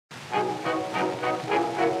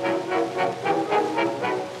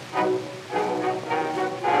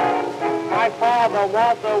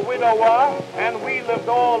was a widower, and we lived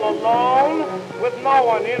all alone, with no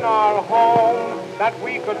one in our home that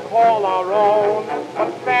we could call our own.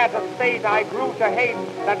 But sad to state, I grew to hate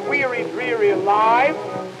that weary, dreary life.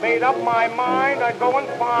 Made up my mind I'd go and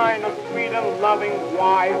find a sweet and loving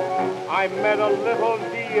wife. I met a little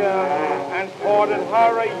dear and courted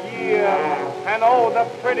her a year, and oh, the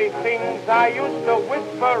pretty things I used to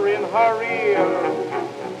whisper in her ear.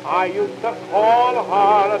 I used to call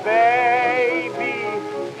her a baby.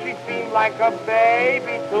 She seemed like a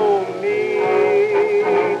baby to me.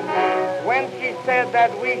 When she said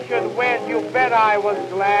that we should wed, you bet I was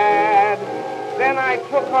glad. Then I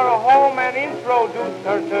took her home and introduced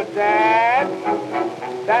her to Dad.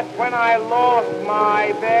 That's when I lost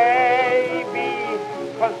my baby,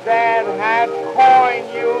 'cause Dad had coin,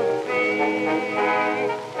 you see.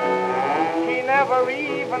 She never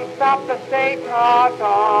even stopped to say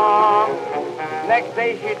ta-ta. Next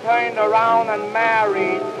day she turned around and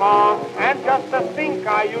married Tom. And just to think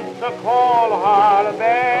I used to call her a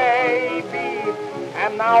baby,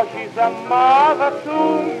 and now she's a mother to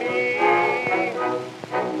me.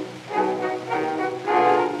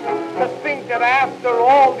 To think that after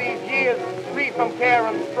all these years, free from care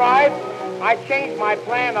and strife, I changed my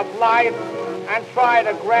plan of life and tried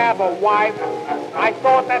to grab a wife. I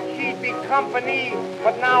thought that she'd be company,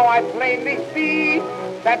 but now I plainly see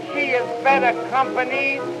that she is better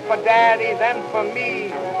company for Daddy than for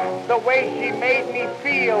me. The way she made me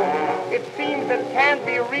feel, it seems it can't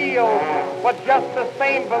be real, but just the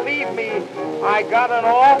same, believe me, I got an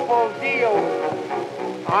awful deal.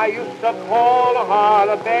 I used to call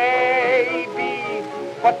her a baby,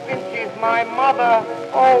 but since she's my mother,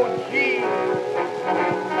 oh gee.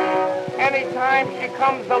 Anytime she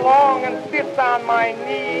comes along and sits on my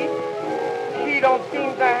knee, she don't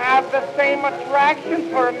seem to have the same attraction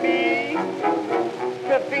for me.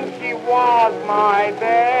 To think she was my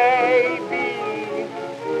baby,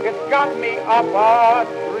 it's got me up a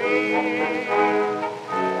tree.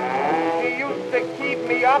 She used to keep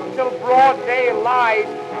me up till broad daylight.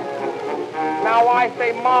 Now I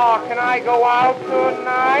say, Ma, can I go out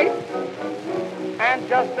tonight? And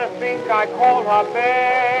just to think I call her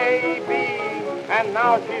baby, and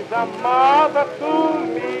now she's a mother to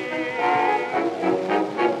me.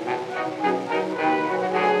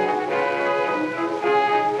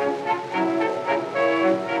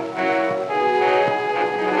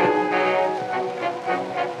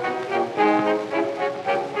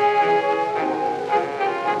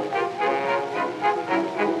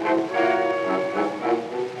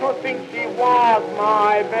 To think she was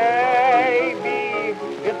my baby,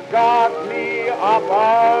 it's got me up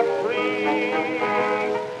a tree.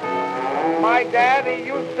 My daddy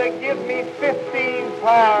used to give me 15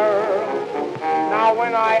 per. Now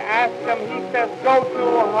when I ask him, he says, go to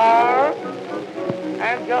her.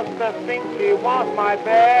 And just to think she was my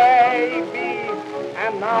baby,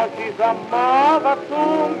 and now she's a mother to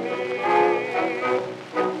me.